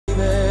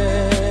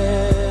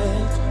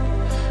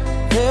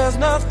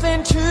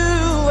nothing to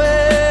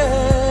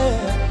it.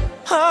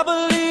 I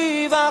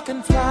believe I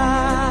can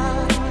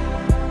fly.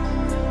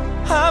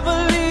 I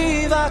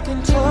believe I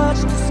can touch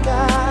the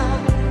sky.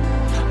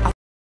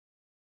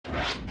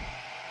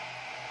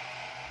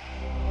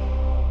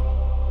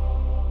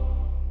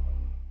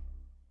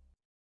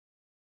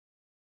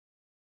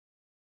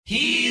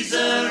 He's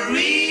a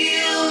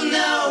real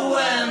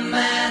nowhere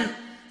man,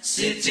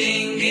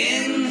 sitting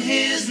in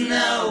his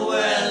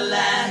nowhere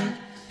land,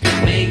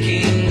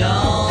 making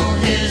all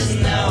his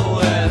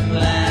nowhere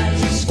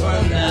plans for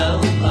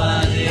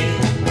nobody.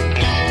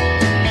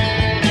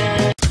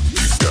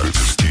 These guys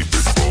just keep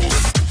it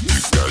rolling.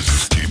 These guys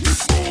just keep it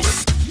rolling.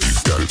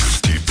 These guys just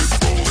keep it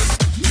rolling.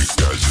 These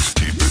guys just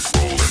keep it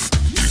rolling.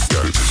 These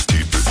guys just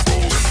keep it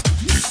rolling.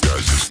 These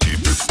guys just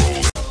keep it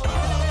rolling.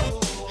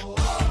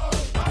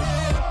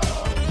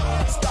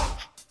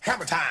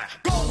 Hammer time.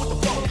 Go with the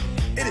flow.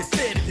 It is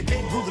said if you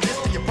can't groove the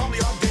list, then you probably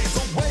are dead.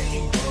 So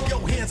wave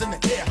your hands in the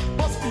air.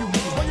 Bust a few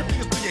moves. Run your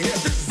fingers through your hair.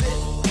 This is it.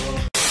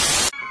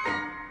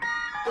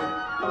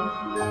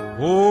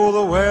 Oh,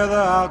 the weather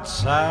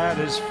outside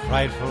is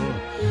frightful,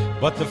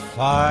 but the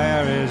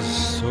fire is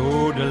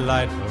so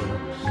delightful.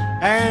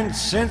 And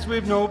since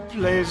we've no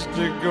place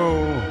to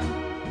go,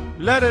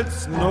 let it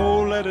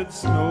snow, let it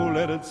snow,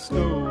 let it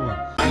snow.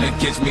 Tryna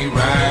catch me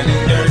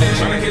riding dirty.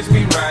 Tryna catch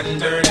me riding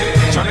dirty.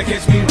 Tryna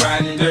catch me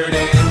riding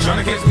dirty.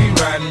 Tryna catch me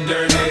riding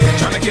dirty.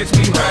 Tryna catch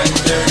me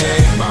riding dirty.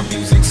 My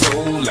music's so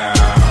loud,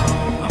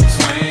 I'm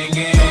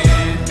swinging.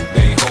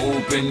 They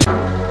hoping.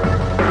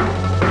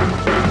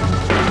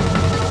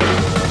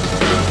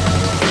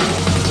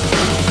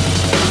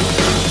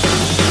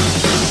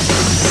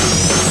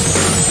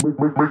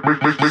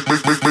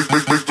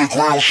 Make the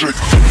ground shake.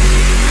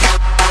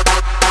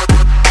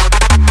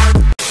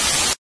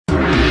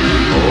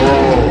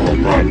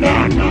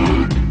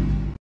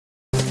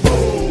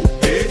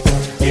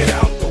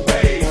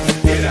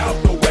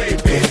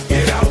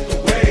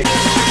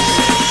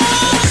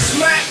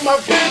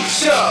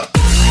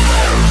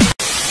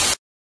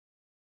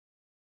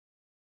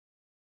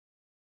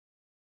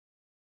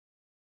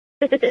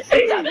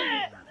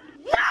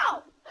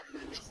 No!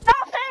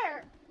 Stop there!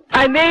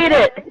 I made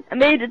it! I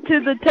made it to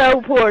the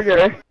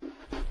teleporter.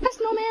 Hi,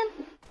 Snowman.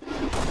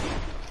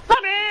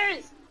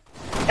 Puppies!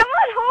 Come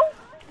on, home!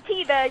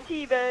 Teabag,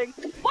 teabag.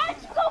 Why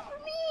did you go for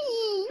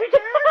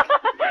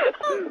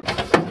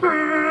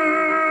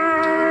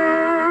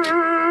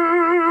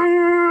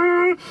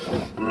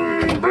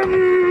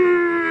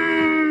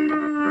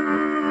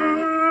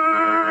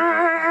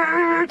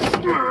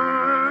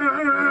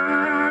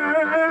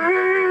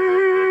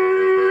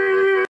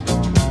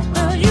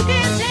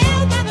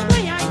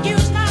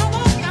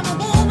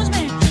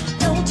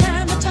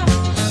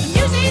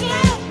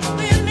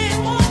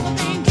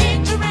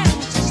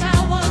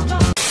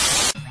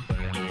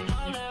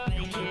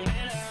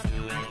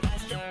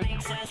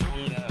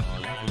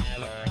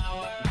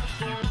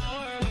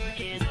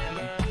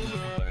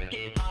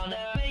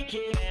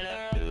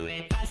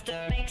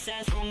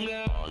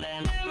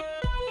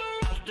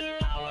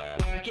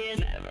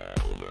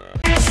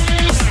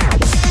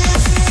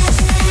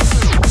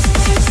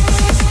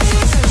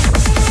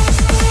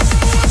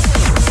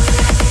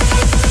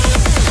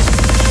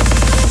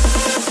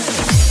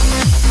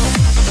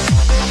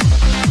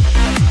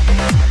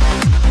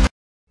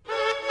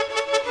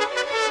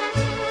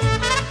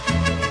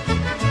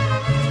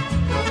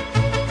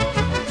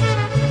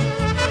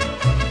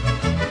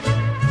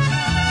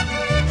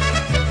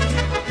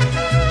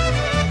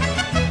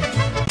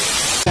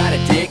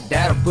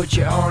put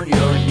you on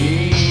your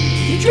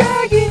knees. The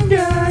dragon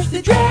dash,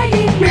 the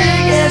dragon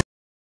dash.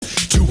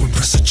 To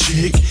impress a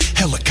chick,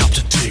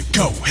 helicopter dig,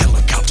 go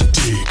helicopter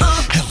dig,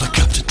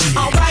 helicopter dig.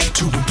 All right.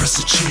 To impress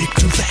a chick,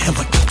 do the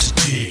helicopter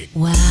dig.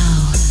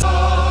 Wow.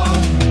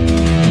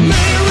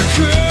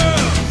 America,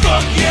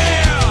 fuck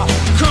yeah,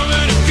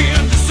 coming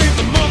again to save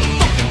the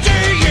motherfucking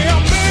day. Yeah,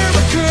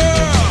 America,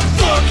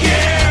 fuck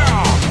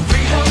yeah,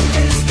 freedom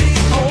is the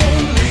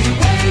only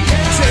way.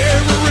 Yeah.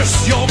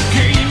 Terrorists, your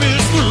game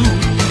is through.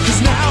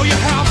 Now you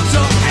have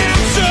to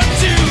answer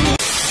to.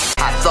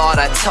 I thought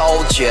I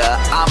told ya,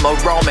 I'm a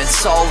Roman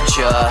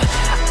soldier.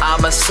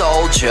 I'm a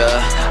soldier,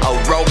 a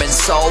Roman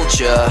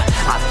soldier.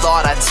 I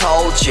thought I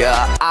told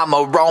ya, I'm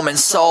a Roman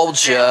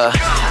soldier.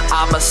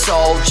 I'm a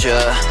soldier,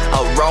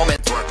 a Roman.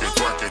 Twerk it,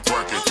 twerk it,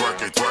 twerk it,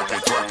 twerk it, twerk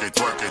it, twerk it,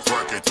 twerk it,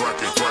 twerk it,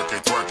 twerk it,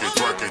 twerk it.